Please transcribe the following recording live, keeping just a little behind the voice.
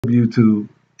YouTube?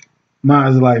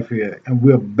 Mine's Life here, and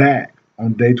we're back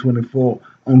on day 24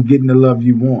 on getting the love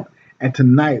you want. And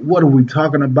tonight, what are we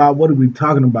talking about? What are we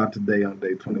talking about today on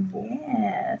day 24?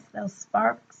 Yes, those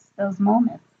sparks, those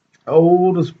moments.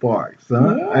 Oh, the sparks,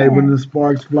 huh? Hey, when Yeah. the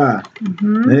sparks fly.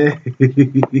 hmm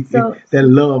Hey, So, that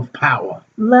love power.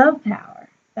 love power.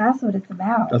 That's what it's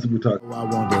about. That's what we're talking I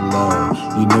want that love.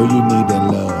 You know you need that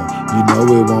love. You know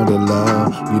we want that love.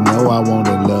 You know I want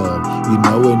that love. You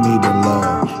know we need that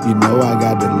love. You know I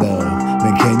got that love.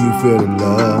 Man, can you feel the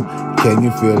love? Can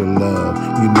you feel the love?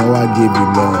 You know I give you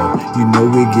love. You know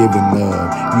we giving love.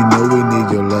 You know we need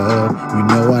your love. You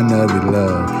know I know your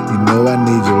love. You know I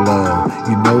need your love.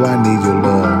 You know I need your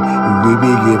love. We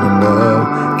be giving love.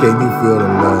 Can you feel the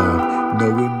love? No,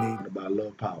 we need. about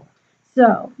love power.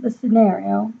 So, the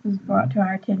scenario was brought to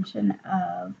our attention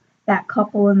of that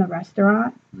couple in the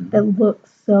restaurant that look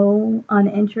so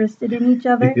uninterested in each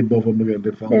other. Both of them look at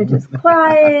their phone. They're just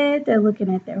quiet. They're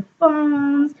looking at their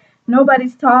phones.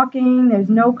 Nobody's talking. There's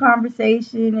no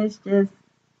conversation. It's just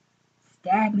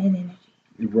stagnant energy.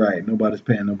 Right. Nobody's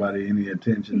paying nobody any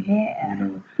attention.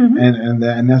 Yeah. And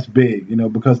and that's big,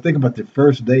 because think about the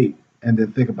first date and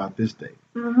then think about this date.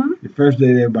 hmm The first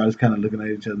date, everybody's kind of looking at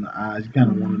each other in the eyes. You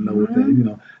kind of want to know what they,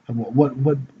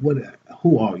 what,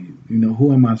 who are you?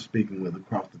 Who am I speaking with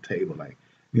across the table? Like,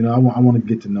 I want to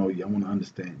get to know you. I want to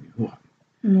understand you. Who are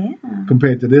you? Yeah.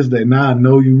 Compared to this day, now I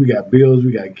know you. We got bills.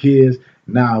 We got kids.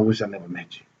 Now I wish I never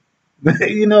met you.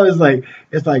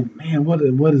 it's like, man,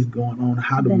 what is going on?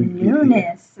 How did The we get here?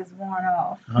 newness is worn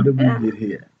off. How did we get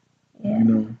here?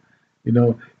 Yeah.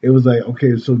 It was like,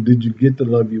 okay, so did you get the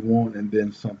love you want and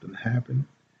then something happened?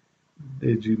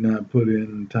 Did you not put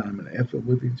in time and effort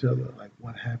with each other? Like,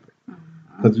 what happened?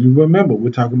 Because you remember, we're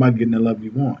talking about getting the love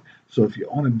you want. So if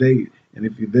you're on a date and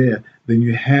if you're there, then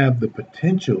you have the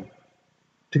potential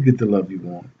to get the love you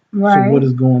want. So what Right.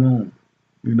 is going on?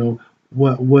 You know,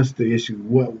 what's the issue?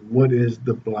 What is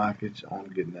the blockage on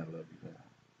getting that love you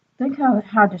Think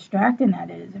how distracting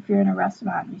that is if you're in a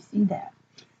restaurant and you see that.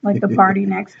 Like the party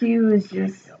next to you is want?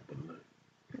 just Help but look.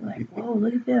 like, whoa,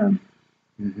 look at them.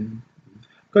 hmm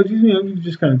Because you're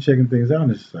just kind of checking things out,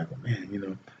 and it's just like, oh,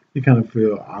 man, you kind of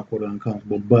feel awkward,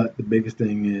 uncomfortable. But the biggest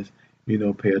thing is,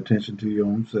 pay attention to your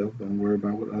own self. Don't worry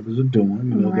about what others are doing.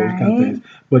 Those kind of Right. things.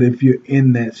 But if you're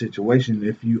in that situation,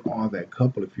 if you are that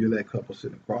couple, if you're that couple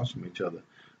sitting across from each other,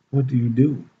 what do you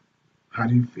do? How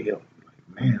do you feel?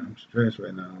 Like, man, I'm stressed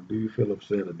right now. Do you feel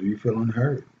upset or do you feel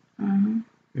unheard? hmm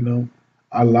You know,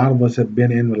 a lot of us have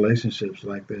been in relationships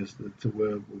like this to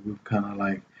where we've kind of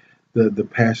like the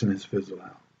passion has fizzled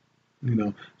out.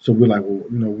 So we're like,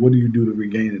 well, what do you do to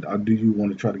regain it? Or do you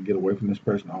want to try to get away from this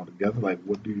person altogether? Like,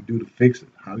 what do you do to fix it?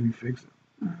 How do you fix it?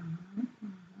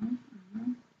 hmm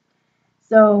hmm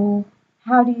So,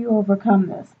 how do you overcome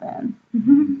this then?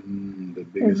 The Is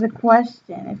biggest the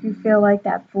question. question. If you feel like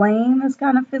that flame has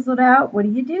kind of fizzled out, what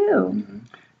do you do?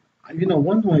 hmm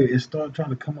One way is start trying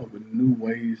to come up with new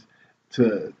ways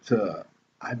to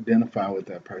identify with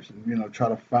that person. Try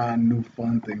to find new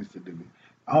fun things to do.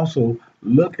 Also,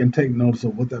 look and take notice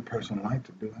of what that person liked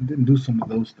to do, and then do some of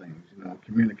those things.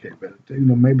 Communicate better.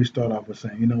 Maybe start off with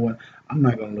saying, you know what, I'm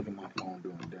not gonna look at my phone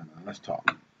during dinner. Let's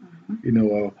talk. You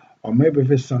know, or maybe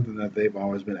if it's something that they've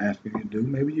always been asking you to do,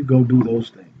 maybe you go do those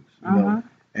things. Uh-huh.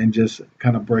 And just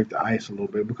kind of break the ice a little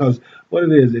bit because what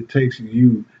it is, it takes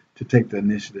you to take the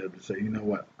initiative to say, you know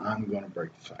what, I'm going to break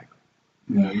the cycle.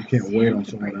 You Yes, can't you wait have on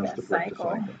to someone break else that to break the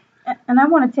cycle. cycle. And I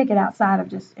want to take it outside of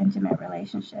just intimate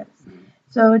relationships.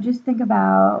 So just think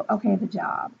about, okay, the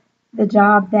job. The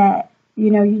job that,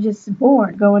 you're just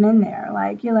bored going in there.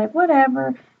 Like, you're like,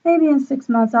 whatever, maybe in 6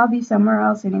 months I'll be somewhere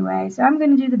else anyway. So I'm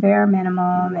going to do the bare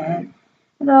minimum Right. and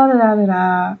da da da da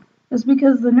da. Just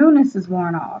because the newness is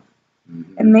worn off.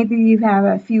 And hmm maybe you have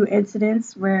a few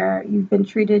incidents where you've been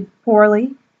treated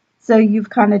poorly, so you've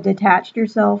kind of detached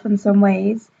yourself in some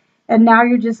ways, and now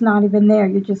you're just not even there.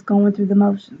 You're just going through the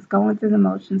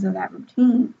motions of that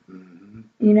routine, hmm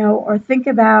or think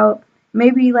about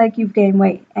maybe like you've gained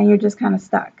weight and you're just kind of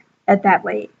stuck at that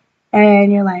weight,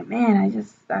 and you're like, man,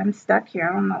 I'm stuck here.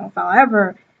 I don't know if I'll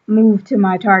ever move to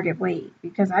my target weight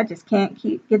because I just can't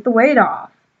get the weight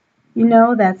off.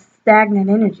 That's stagnant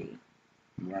energy.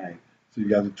 Right. So you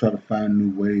got to try to find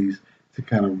new ways to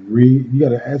kind of you got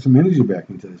to add some energy back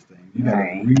into this thing. You got to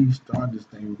Right. restart this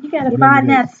thing, You gotta whatever it find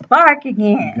is. that spark You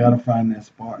got to again. find that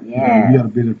spark. You got Yes. to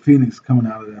be the phoenix coming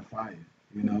out of that fire.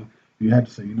 You know, you have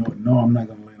to say, you know what? No, I'm not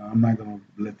going to lay down. I'm not going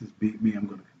to let this beat me. I'm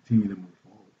going to continue to move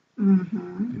forward.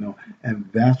 hmm And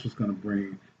that's what's going to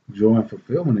bring joy and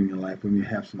fulfillment in your life when you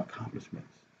have some accomplishments.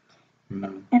 You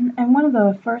know. And one of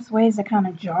the first ways to kind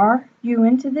of jar you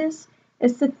into this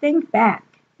is to think back.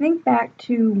 think back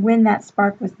to when that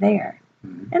spark was there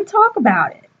Hmm. and talk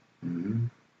about it. Hmm.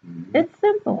 Hmm. It's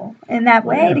simple in that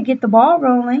way Yeah. to get the ball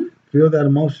rolling. Feel that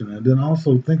emotion, and then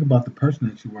also think about the person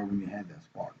that you were when you had that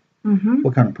spark. Mhm.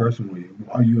 What kind of person were you?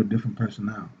 Are you a different person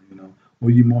now? Were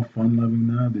you more fun loving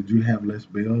now? Did you have less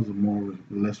bills or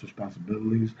less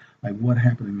responsibilities? Like what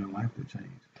happened in your life that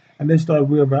changed? And then start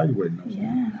reevaluating those things.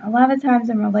 Yeah, a lot of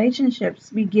times in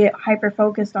relationships, we get hyper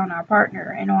focused on our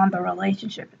partner and on the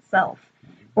relationship itself,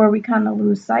 where we kind of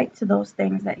lose sight to those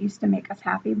things that used to make us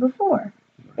happy before.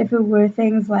 If it were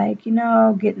things like, getting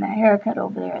that haircut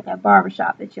over there at that barber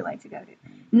shop that you like to go to,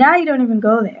 now you don't even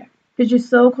go there because you're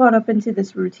so caught up into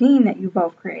this routine that you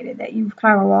both created that you've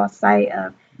kind of lost sight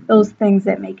of those Mhm. things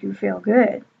that make you feel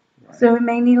good. Right. So it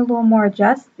may need a little more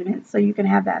adjustment so you can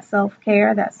have that self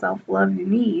care, that self love you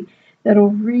need that'll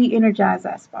re energize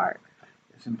that spark.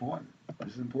 It's important.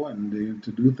 It's important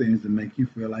to do things to make you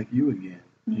feel like you again.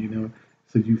 Yeah.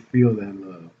 So you feel that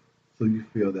love. So you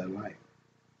feel that light.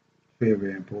 Very,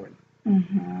 very important.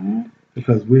 Mm-hmm.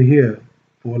 Because we're here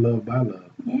for love by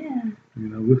love. Yeah.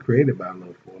 We're created by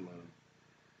love for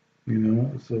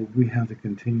love. So we have to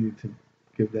continue to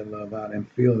give that love out and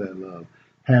feel that love.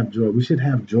 Have joy. We should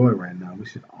have joy right now. We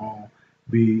should all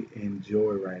be in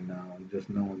joy right now, and just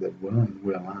knowing that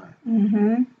we're alive.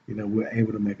 Mm-hmm. We're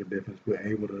able to make a difference. We're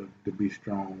able to be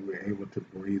strong. We're able to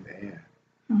breathe air.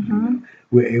 You Mm-hmm. know,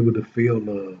 we're able to feel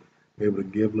love. We're able to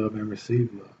give love and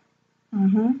receive love.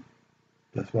 Mm-hmm.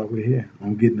 That's why we're here.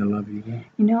 I'm getting the love you want.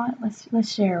 You know what?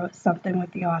 Let's share something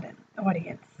with the audience.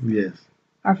 Yes.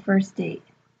 Our first date.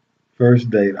 First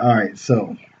date. All right.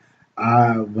 So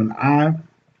when I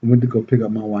went to go pick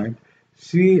up my wife,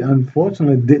 she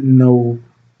unfortunately didn't know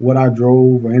what I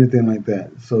drove or anything like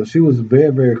that. So she was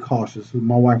very, very cautious.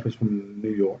 My wife is from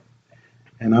New York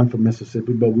and I'm from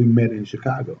Mississippi, but we met in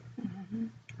Chicago. Mm-hmm.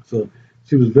 So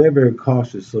she was very, very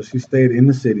cautious. So she stayed in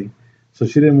the city. So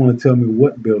she didn't want to tell me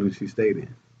what building she stayed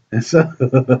in. And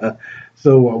so,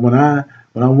 so when I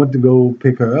went to go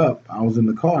pick her up, I was in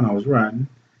the car and I was riding,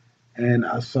 and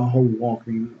I saw her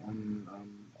walking on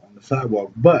the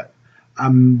sidewalk. But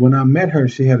when I met her,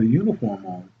 she had a uniform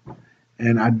on,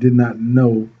 and I did not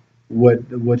know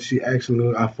what she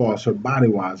actually, as far as her body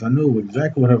was. I knew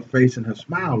exactly what her face and her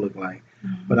smile looked like,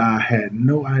 but Mm-hmm. I had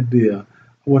no idea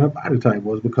what her body type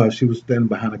was because she was standing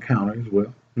behind a counter as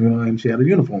well, and she had a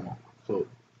uniform on. So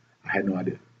I had no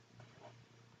idea.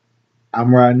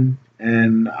 I'm riding,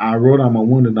 and I rolled on my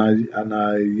window, and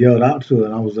I yelled out to her,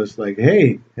 and I was just like,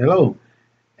 "Hey, hello!"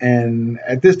 And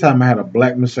at this time, I had a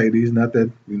black Mercedes. Not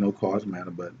that cars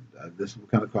matter, but this is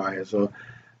what kind of car I had. So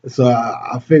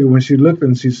I figured when she looked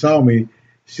and she saw me,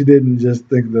 she didn't just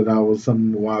think that I was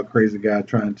some wild, crazy guy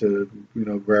trying to,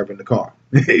 grab in the car.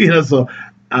 So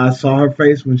I saw her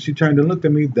face when she turned and looked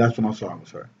at me. That's when I saw it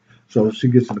was her. So she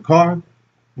gets in the car.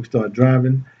 We start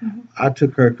driving. Mm-hmm. I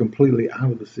took her completely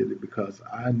out of the city because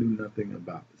I knew nothing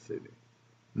about the city.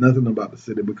 Nothing about the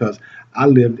city because I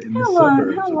lived in the How long? How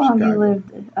suburbs of long you Chicago.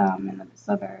 lived in the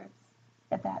suburbs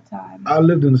at that time? I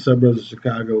lived in the suburbs of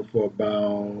Chicago for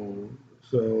about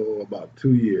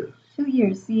 2 years. 2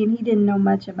 years. See, and he didn't know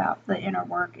much about the inner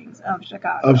workings of Of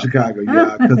Chicago. Chicago,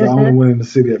 yeah, because I only went in the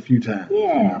city a few times.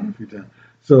 Yeah. A few times.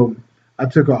 So I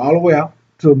took her all the way out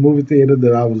to a movie theater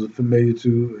that I was familiar to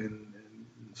in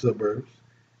suburbs,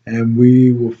 and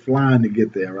we were flying to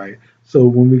get there. Right. So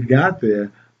when we got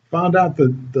there, found out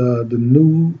that the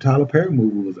new Tyler Perry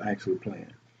movie was actually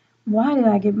playing. Why did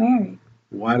I get married?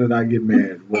 Why Did I Get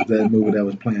Married was that movie that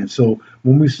was playing. So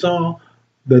when we saw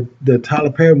the Tyler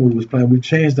Perry movie was playing, we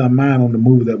changed our mind on the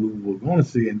movie that we were going to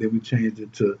see, and then we changed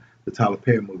it to the Tyler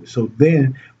Perry movie. So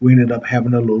then we ended up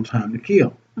having a little time to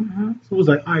kill. Mm-hmm. So it was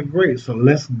like, all right, great. So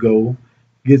let's go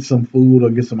get some food or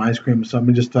get some ice cream or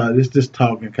something. Let's just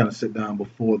talk and kind of sit down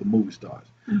before the movie starts.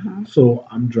 Mm-hmm. So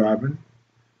I'm driving.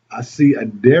 I see a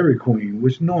Dairy Queen,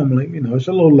 which normally, it's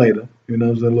a little later.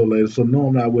 It's a little later. So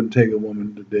normally I wouldn't take a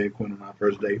woman to Dairy Queen on our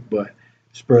first date, but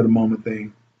spur of the moment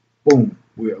thing, boom,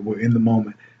 we're in the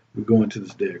moment. We're going to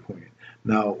this Dairy Queen.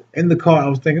 Now in the car, I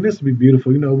was thinking this would be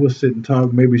beautiful. We'll sit and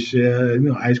talk, maybe share,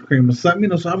 ice cream or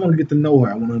something. So I want to get to know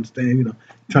her. I want to understand,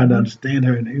 trying to understand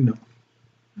her, and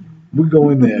we go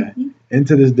in there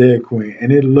into this Dairy Queen,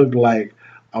 and it looked like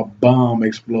a bomb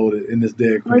exploded in this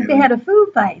Dairy Queen. Like they had a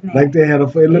food fight in there. Like they had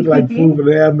it looked like food, but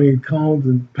they had cones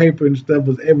and paper and stuff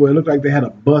was everywhere. It looked like they had a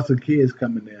bus of kids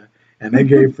coming there, and they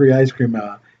gave free ice cream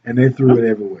out, and they threw it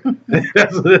everywhere.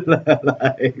 That's what it looked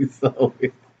like. So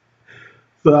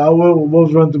what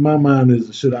was run through my mind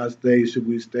is, should I stay? Should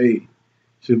we stay?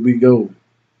 Should we go?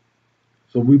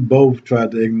 So we both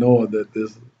tried to ignore that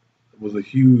this was a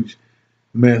huge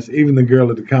mess. Even the girl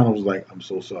at the counter was like, "I'm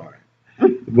so sorry."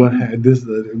 But this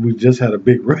we just had a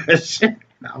big rush. And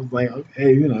I was like,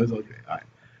 okay, it's okay. All right,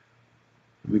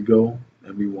 we go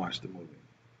and we watch the movie.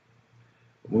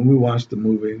 When we watched the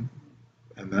movie,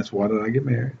 and that's why did I get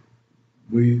married.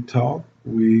 We talked.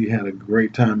 We had a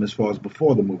great time as far as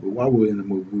before the movie. While we were in the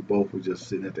movie, we both were just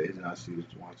sitting at the edge of our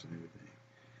seats watching everything.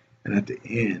 And at the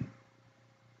end,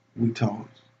 we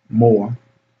talked more,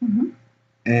 Hmm.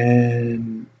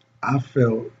 and I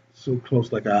felt so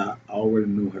close, like I already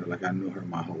knew her, like I knew her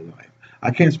my whole life.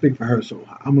 I can't speak for her, so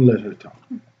I'm gonna let her talk.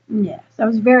 Yes, I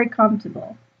was very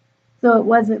comfortable. So it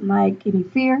wasn't like any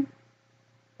fear.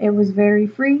 It was very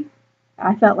free.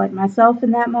 I felt like myself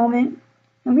in that moment,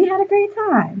 and we had a great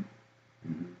time.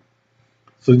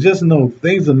 So just know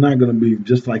things are not gonna be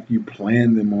just like you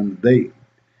planned them on the date.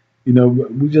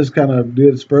 We just kind of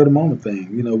did a spur of the moment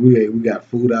thing. We got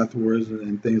food afterwards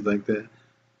and things like that.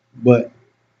 But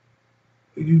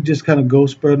you just kind of go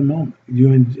spur of the moment.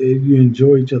 You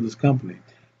enjoy each other's company.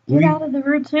 Get We out of the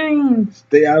routine.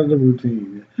 stay out of the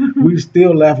routine. We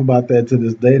still laugh about that to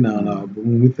this day now. But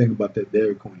when we think about that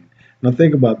Dairy Queen, now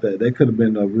think about that. That could have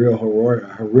been a real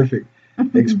horrific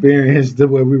experience to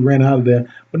where we ran out of there.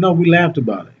 But no, we laughed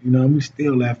about it. And we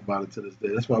still laugh about it to this day.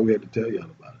 That's why we had to tell y'all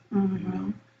about it. Hmm.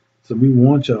 So we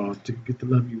want y'all to get the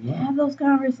love you want. Have those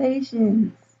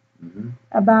conversations Hmm.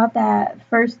 about that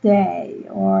first day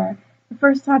or the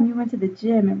first time you went to the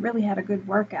gym and really had a good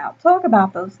workout. Talk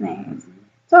about those things.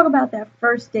 Talk about that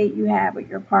first date you had with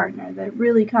your partner that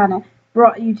really kind of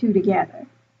brought you two together.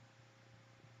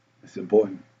 It's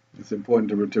important. It's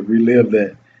important to relive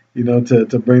that.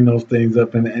 To bring those things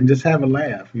up and just have a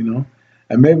laugh.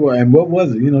 And what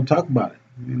was it? Talk about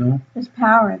it. There's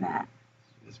power in that.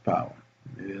 It's power.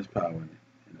 It is power in it.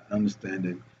 And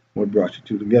understanding what brought you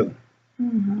two together.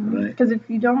 Right? Because if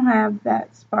you don't have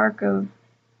that spark of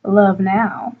love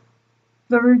now,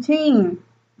 the routine.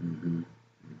 Hmm.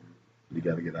 You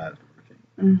got to get out of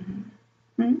the routine.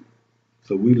 Hmm.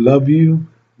 So we love you.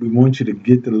 We want you to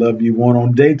get the love you want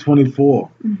on day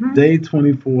 24. Hmm. Day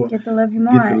 24. Get the love you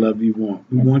Get the want. love you want.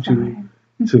 We It's want you time.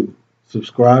 to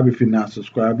subscribe. If you're not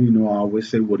subscribed, I always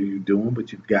say, what are you doing?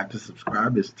 But you've got to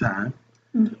subscribe. It's time.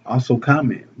 Mhm. Also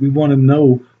comment. We want to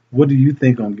know, what do you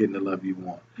think on getting the love you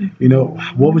want?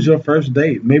 What was your first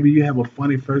date? Maybe you have a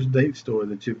funny first date story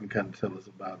that you can kind of tell us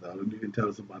about that. Or you can tell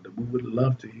us about that. We would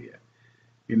love to hear.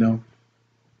 You know,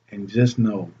 and just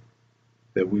know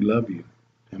that we love you.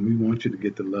 And we want you to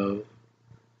get the love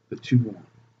that you want.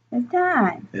 It's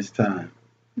time. It's time.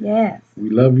 Yes. We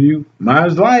love you.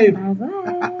 Mine's life.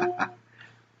 Bye-bye.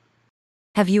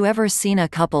 Have you ever seen a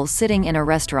couple sitting in a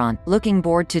restaurant, looking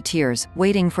bored to tears,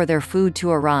 waiting for their food to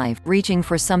arrive, reaching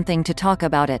for something to talk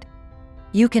about it?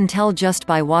 You can tell just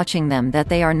by watching them that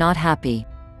they are not happy.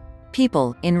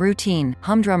 People, in routine,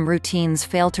 humdrum routines,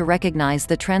 fail to recognize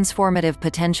the transformative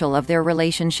potential of their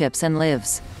relationships and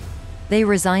lives. They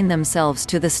resign themselves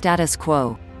to the status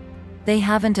quo. They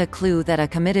haven't a clue that a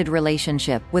committed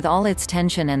relationship, with all its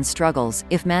tension and struggles,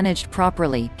 if managed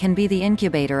properly, can be the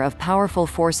incubator of powerful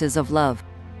forces of love.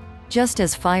 Just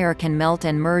as fire can melt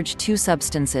and merge two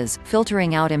substances,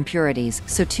 filtering out impurities,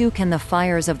 so too can the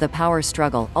fires of the power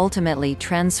struggle ultimately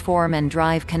transform and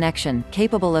drive connection,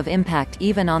 capable of impact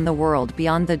even on the world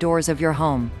beyond the doors of your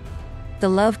home. The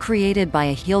love created by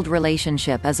a healed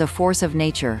relationship is a force of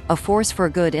nature, a force for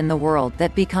good in the world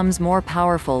that becomes more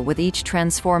powerful with each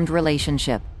transformed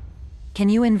relationship. Can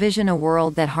you envision a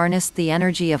world that harnessed the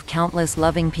energy of countless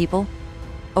loving people?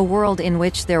 A world in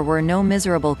which there were no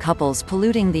miserable couples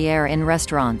polluting the air in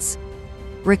restaurants.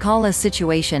 Recall a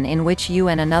situation in which you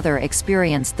and another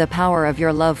experienced the power of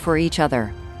your love for each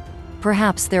other.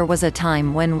 Perhaps there was a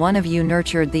time when one of you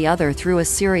nurtured the other through a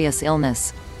serious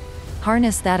illness.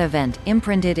 Harness that event,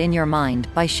 imprinted in your mind,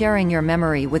 by sharing your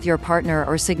memory with your partner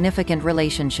or significant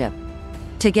relationship.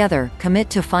 Together, commit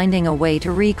to finding a way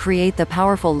to recreate the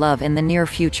powerful love in the near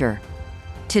future.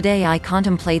 Today I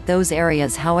contemplate those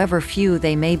areas, however few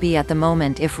they may be at the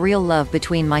moment, if real love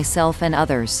between myself and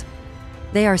others.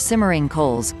 They are simmering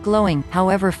coals, glowing,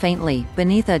 however faintly,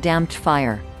 beneath a damped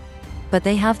fire. But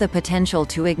they have the potential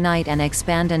to ignite and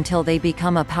expand until they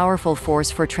become a powerful force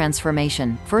for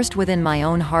transformation, first within my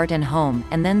own heart and home,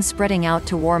 and then spreading out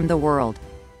to warm the world.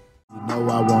 You know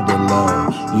I want the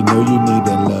love, you know you need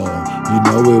the love, you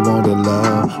know we want the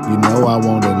love, you know I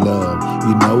want the love,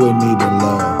 you know we need the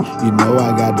love, you know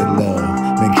I got the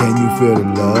love, man can you feel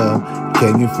the love,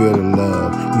 can you feel the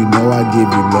love, you know I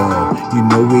give you love, you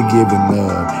know we giving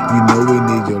love, you know we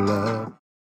need your love.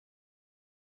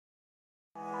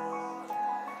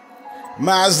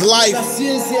 Mais life.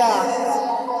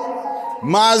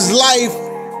 Mais life.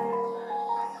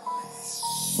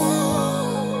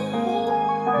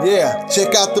 Yeah,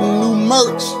 check out the new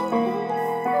merch.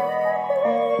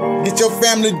 Get your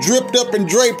family dripped up and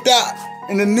draped out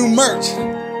in the new merch.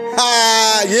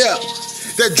 Ah, yeah.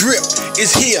 That drip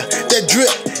is here. That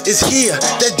drip is here.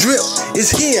 That drip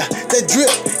is here. That drip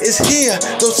is here.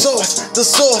 The source,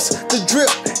 the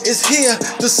drip is here.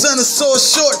 The son of source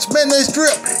shorts, man, that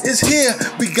drip is here.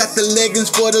 We got the leggings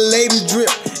for the lady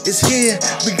drip. It's here.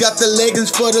 We got the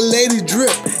leggings for the lady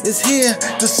drip. It's here.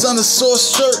 The son of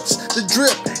source shirts. The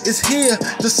drip is here.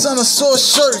 The son of source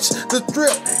shirts. The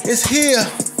drip is here.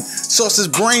 Source's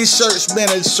brain shirts,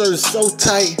 man, that shirt is so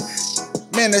tight.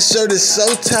 Man, that shirt is so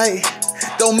tight.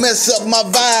 Don't mess up my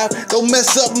vibe. Don't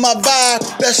mess up my vibe.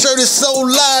 That shirt is so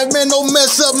live, man. Don't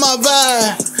mess up my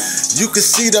vibe. You can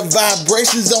see the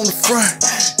vibrations on the front.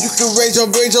 You can raise your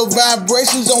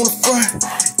vibrations on the front.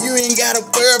 You ain't gotta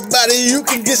worry about it. You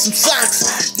can get some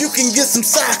socks. You can get some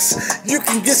socks. You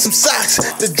can get some socks.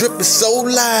 The drip is so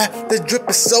live. The drip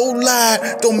is so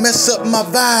live. Don't mess up my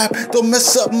vibe. Don't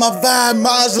mess up my vibe.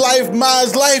 Mine's life.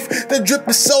 Mine's life. The drip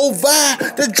is so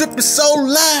vibe. The drip is so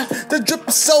live. The drip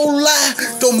is so live.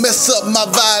 Don't mess up my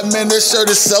vibe, man. That shirt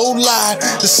is so live.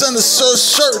 The son of source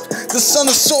shirt. The son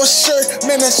of source shirt.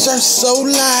 Man, that shirt's so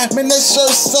live. Man, that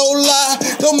shirt's so live.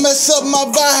 Don't mess up my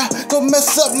vibe. Don't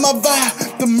mess up my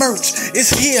vibe. The merch is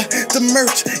here. The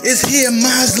merch is here.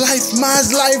 Mine's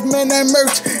life, man. That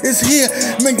merch is here.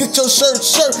 Man, get your shirt.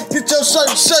 Get your shirt.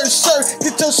 Get your shirt.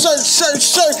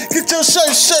 Get your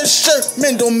shirt.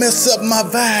 Man, don't mess up my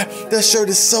vibe. That shirt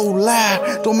is so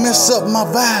live. Don't mess up my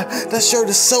vibe. That shirt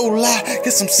is so live.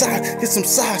 Get some socks. Get some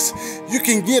socks. You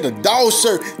can get a dog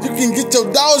shirt. You can get your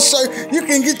dog shirt. You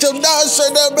can get your dog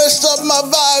shirt. That messed up my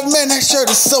vibe. Man, that shirt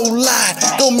is so live.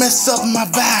 Don't mess up my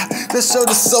vibe. That shirt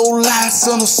is so live.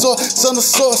 Son of source. Son of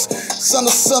source. Son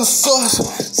of source.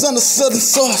 Son of southern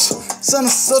source. Son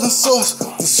of southern source.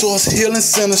 The source healing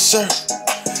center shirt.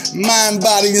 Mind,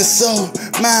 body, and soul.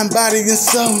 Mind, body, and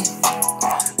soul.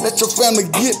 Let your family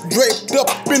get draped up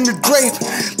in the drape.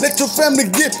 Let your family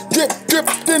get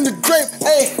dripped in the drape.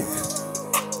 Hey,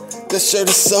 that shirt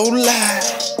is so live.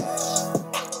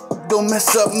 Don't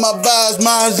mess up my vibes.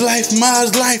 Mine's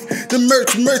life. The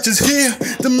merch is here.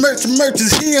 The merch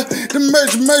is here. The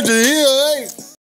merch is here. Hey.